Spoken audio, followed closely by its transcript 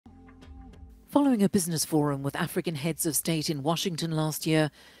Following a business forum with African heads of state in Washington last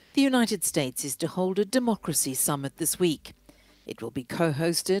year, the United States is to hold a democracy summit this week. It will be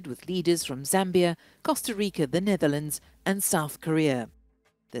co-hosted with leaders from Zambia, Costa Rica, the Netherlands and South Korea.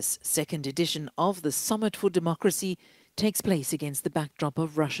 This second edition of the Summit for Democracy takes place against the backdrop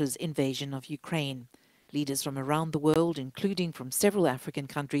of Russia's invasion of Ukraine. Leaders from around the world, including from several African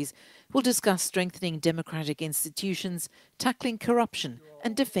countries, will discuss strengthening democratic institutions, tackling corruption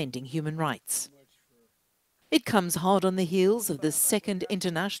and defending human rights. It comes hard on the heels of the second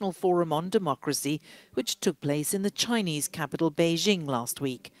International Forum on Democracy, which took place in the Chinese capital Beijing last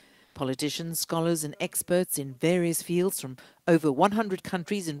week. Politicians, scholars and experts in various fields from over 100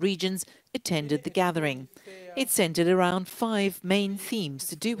 countries and regions attended the gathering. It centered around 5 main themes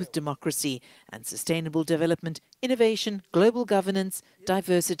to do with democracy and sustainable development, innovation, global governance,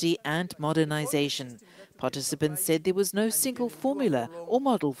 diversity and modernization. Participants said there was no single formula or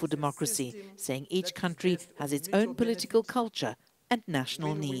model for democracy, saying each country has its own political culture and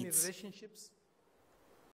national needs.